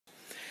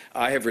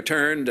I have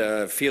returned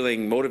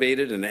feeling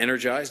motivated and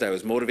energized. I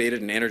was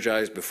motivated and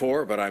energized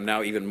before, but I'm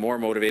now even more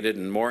motivated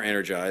and more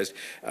energized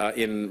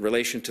in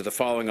relation to the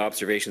following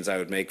observations I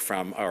would make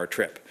from our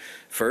trip.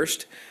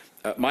 First,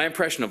 my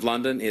impression of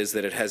London is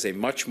that it has a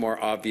much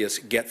more obvious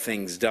get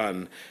things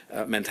done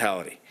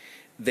mentality.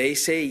 They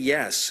say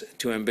yes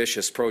to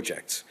ambitious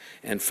projects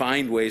and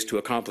find ways to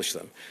accomplish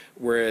them,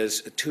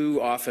 whereas too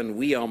often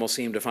we almost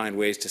seem to find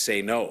ways to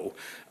say no,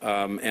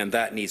 and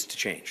that needs to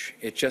change.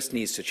 It just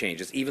needs to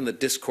change. Even the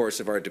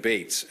discourse of our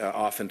debates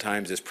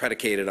oftentimes is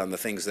predicated on the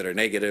things that are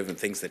negative and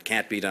things that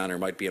can't be done or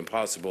might be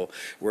impossible,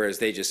 whereas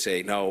they just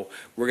say, no,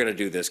 we're going to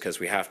do this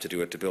because we have to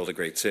do it to build a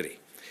great city.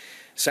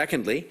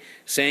 Secondly,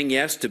 saying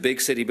yes to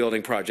big city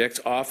building projects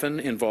often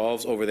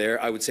involves over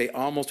there, I would say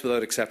almost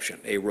without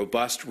exception, a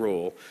robust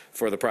role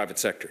for the private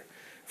sector.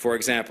 For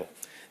example,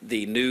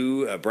 the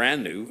new,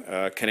 brand new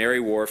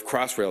Canary Wharf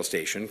Crossrail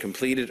station,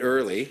 completed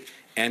early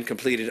and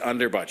completed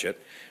under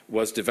budget,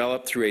 was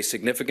developed through a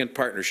significant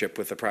partnership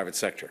with the private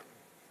sector.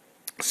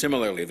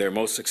 Similarly, their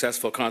most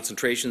successful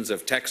concentrations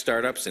of tech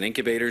startups and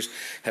incubators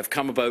have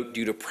come about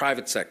due to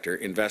private sector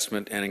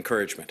investment and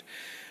encouragement.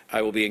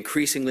 I will be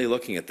increasingly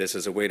looking at this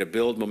as a way to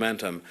build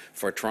momentum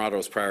for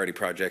Toronto's priority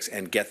projects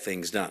and get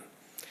things done.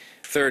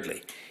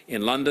 Thirdly,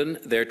 in London,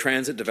 their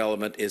transit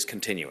development is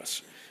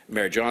continuous.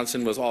 Mayor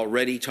Johnson was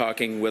already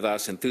talking with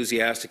us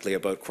enthusiastically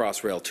about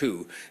Crossrail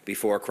 2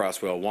 before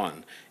Crossrail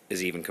 1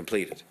 is even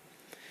completed.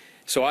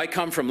 So I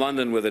come from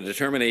London with a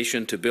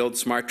determination to build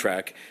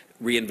SmartTrack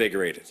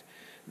reinvigorated.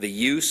 The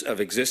use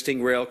of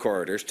existing rail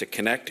corridors to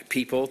connect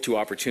people to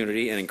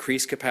opportunity and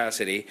increase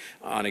capacity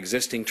on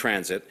existing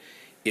transit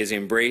is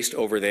embraced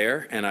over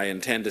there, and I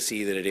intend to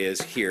see that it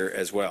is here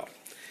as well.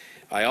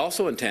 I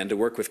also intend to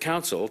work with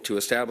Council to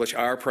establish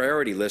our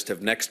priority list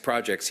of next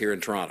projects here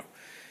in Toronto.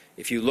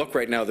 If you look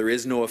right now, there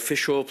is no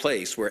official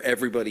place where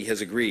everybody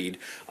has agreed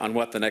on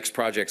what the next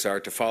projects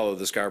are to follow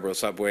the Scarborough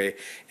Subway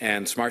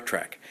and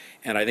SmartTrack.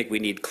 And I think we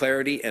need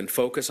clarity and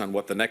focus on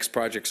what the next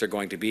projects are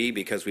going to be,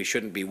 because we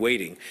shouldn't be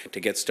waiting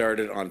to get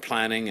started on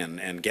planning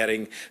and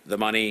getting the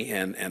money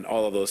and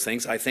all of those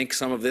things. I think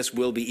some of this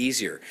will be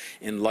easier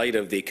in light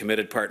of the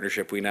committed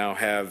partnership we now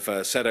have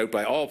set out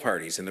by all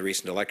parties in the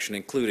recent election,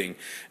 including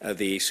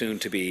the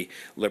soon-to-be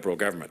Liberal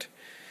government.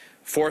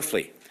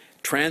 Fourthly,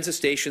 transit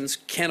stations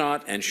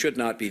cannot and should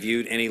not be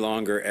viewed any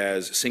longer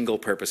as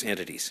single-purpose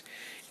entities.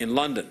 In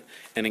London,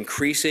 an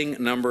increasing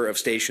number of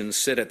stations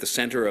sit at the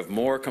centre of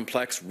more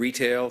complex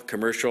retail,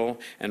 commercial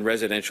and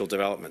residential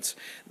developments.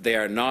 They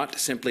are not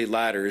simply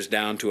ladders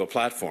down to a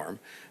platform,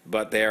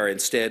 but they are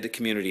instead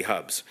community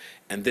hubs.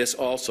 And this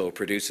also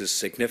produces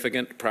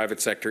significant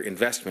private sector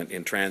investment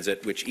in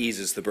transit, which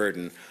eases the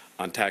burden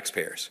on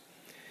taxpayers.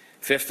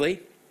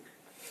 Fifthly,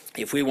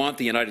 if we want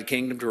the United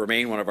Kingdom to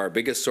remain one of our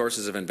biggest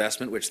sources of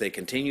investment, which they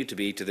continue to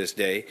be to this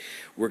day,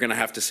 we're going to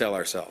have to sell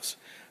ourselves.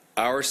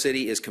 Our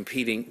city is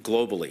competing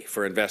globally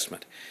for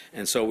investment,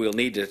 and so we'll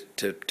need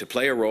to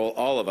play a role,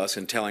 all of us,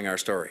 in telling our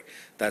story.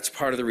 That's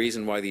part of the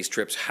reason why these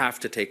trips have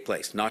to take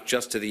place, not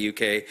just to the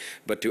UK,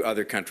 but to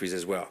other countries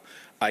as well.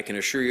 I can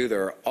assure you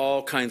there are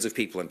all kinds of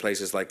people in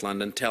places like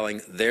London telling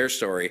their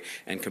story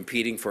and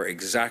competing for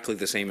exactly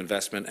the same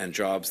investment and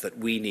jobs that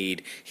we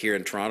need here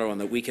in Toronto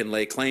and that we can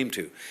lay claim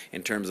to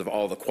in terms of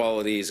all the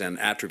qualities and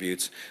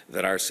attributes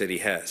that our city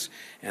has.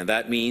 And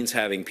that means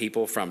having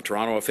people from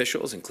Toronto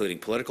officials, including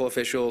political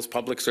officials,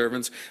 public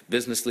servants,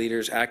 business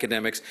leaders,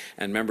 academics,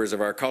 and members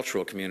of our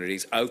cultural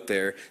communities out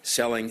there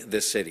selling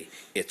this city.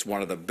 It's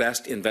one of the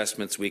best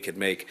investments we could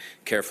make,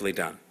 carefully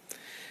done.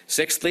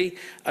 Sixthly,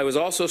 I was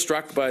also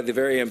struck by the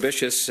very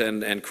ambitious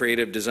and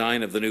creative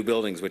design of the new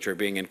buildings which are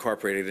being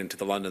incorporated into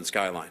the London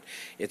skyline.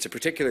 It's a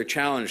particular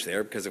challenge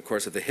there because, of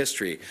course, of the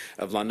history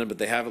of London, but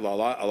they have a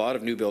lot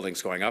of new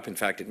buildings going up. In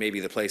fact, it may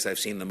be the place I've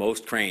seen the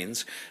most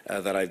cranes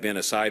that I've been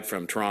aside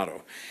from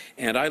Toronto.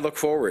 And I look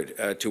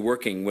forward to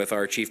working with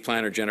our Chief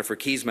Planner, Jennifer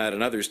Keesmaat,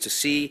 and others to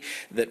see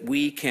that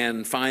we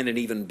can find an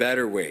even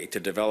better way to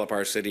develop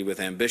our city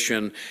with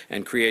ambition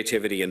and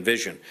creativity and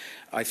vision.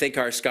 I think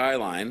our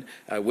skyline,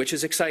 which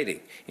is exciting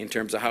in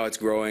terms of how it's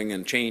growing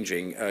and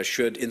changing,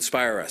 should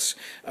inspire us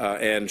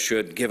and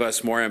should give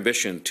us more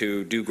ambition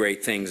to do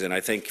great things. And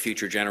I think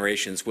future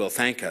generations will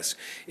thank us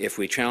if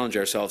we challenge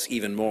ourselves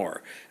even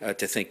more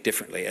to think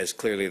differently, as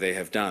clearly they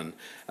have done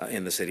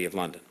in the City of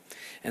London.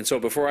 And so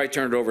before I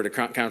turn it over to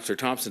Councillor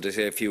Thompson to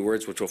say a few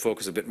words, which will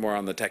focus a bit more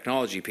on the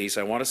technology piece,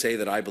 I want to say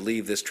that I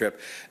believe this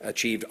trip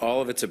achieved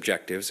all of its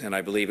objectives, and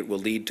I believe it will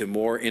lead to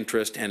more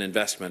interest and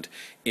investment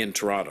in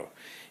Toronto.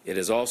 It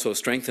has also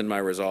strengthened my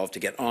resolve to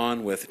get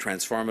on with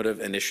transformative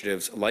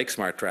initiatives like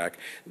SmartTrack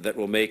that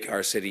will make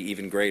our city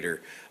even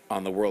greater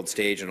on the world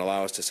stage and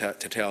allow us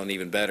to tell an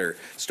even better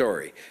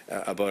story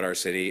about our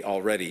city,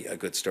 already a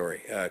good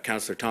story.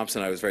 Councillor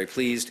Thompson, I was very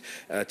pleased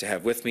to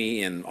have with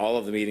me in all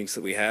of the meetings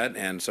that we had,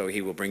 and so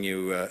he will bring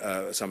you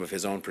some of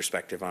his own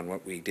perspective on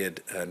what we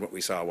did and what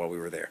we saw while we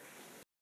were there.